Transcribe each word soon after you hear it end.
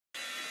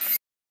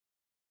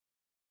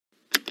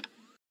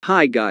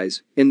Hi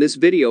guys, in this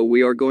video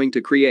we are going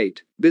to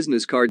create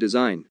business card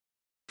design.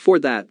 For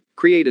that,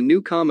 create a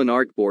new common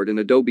artboard in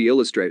Adobe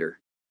Illustrator.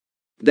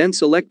 Then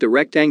select the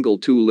rectangle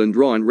tool and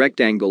draw a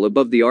rectangle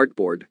above the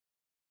artboard.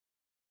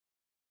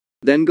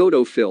 Then go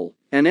to Fill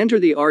and enter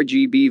the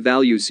RGB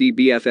value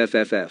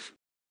CBFFFF.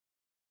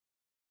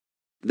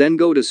 Then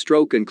go to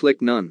Stroke and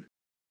click None.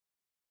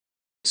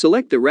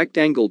 Select the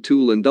rectangle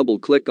tool and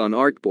double-click on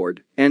artboard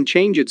and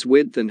change its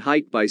width and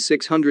height by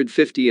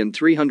 650 and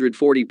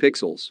 340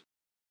 pixels.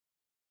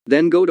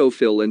 Then go to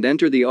Fill and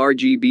enter the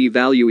RGB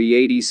value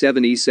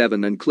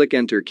E87E7 and click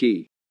Enter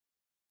key.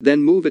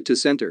 Then move it to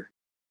center.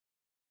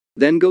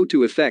 Then go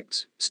to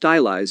Effects,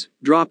 Stylize,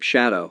 Drop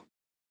Shadow.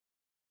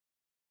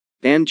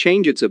 And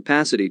change its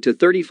opacity to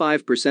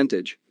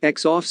 35%,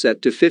 X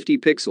offset to 50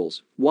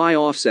 pixels, Y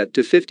offset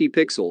to 50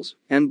 pixels,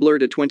 and blur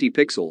to 20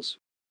 pixels.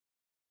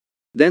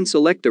 Then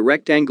select the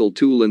rectangle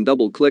tool and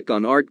double-click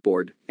on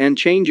artboard and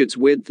change its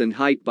width and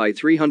height by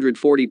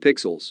 340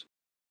 pixels.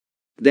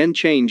 Then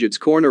change its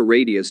corner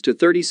radius to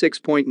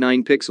 36.9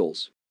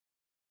 pixels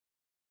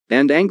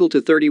and angle to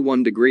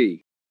 31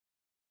 degrees.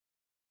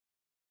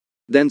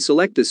 Then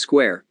select the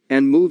square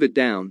and move it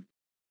down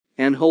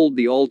and hold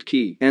the Alt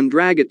key and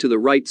drag it to the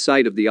right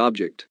side of the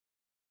object.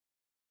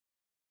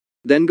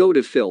 Then go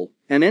to Fill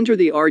and enter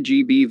the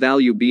RGB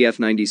value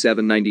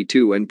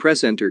BF9792 and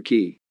press Enter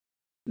key.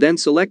 Then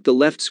select the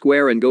left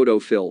square and go to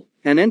Fill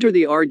and enter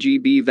the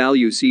RGB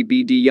value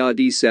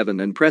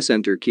CBDYD7 and press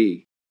Enter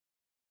key.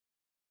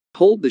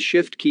 Hold the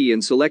Shift key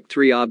and select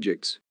 3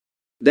 objects.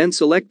 Then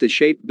select the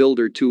Shape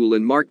Builder tool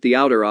and mark the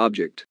outer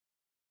object.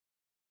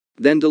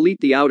 Then delete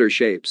the outer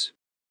shapes.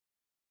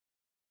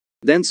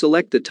 Then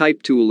select the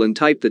Type tool and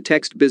type the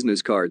text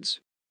Business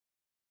Cards.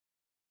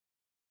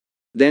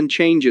 Then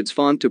change its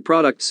font to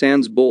Product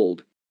Sans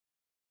Bold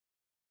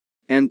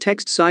and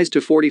text size to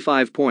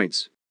 45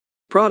 points.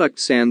 Product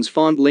Sans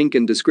font link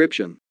and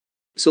description.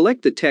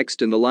 Select the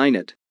text and align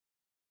it.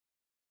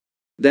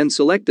 Then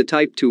select the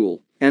Type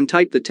tool and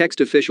type the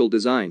text Official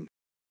Design.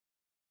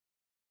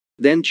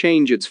 Then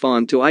change its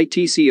font to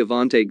ITC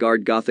Avant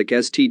Garde Gothic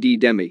STD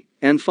Demi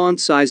and font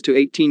size to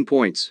 18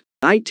 points.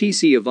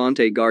 ITC Avant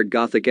Garde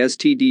Gothic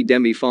STD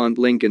Demi font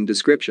link and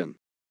description.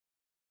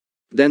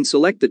 Then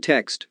select the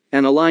text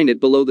and align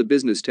it below the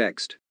business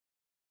text.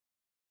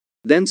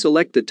 Then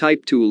select the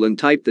Type tool and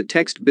type the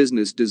text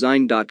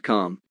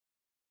businessdesign.com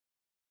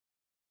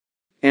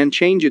and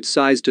change its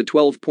size to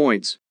 12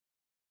 points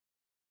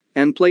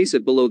and place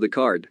it below the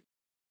card.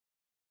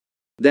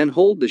 Then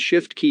hold the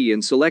Shift key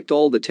and select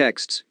all the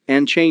texts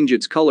and change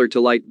its color to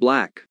light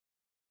black.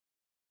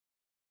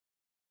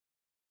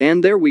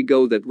 And there we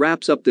go, that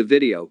wraps up the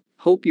video.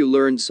 Hope you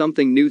learned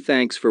something new.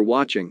 Thanks for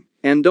watching,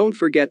 and don't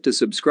forget to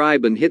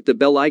subscribe and hit the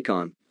bell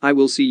icon. I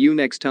will see you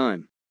next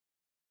time.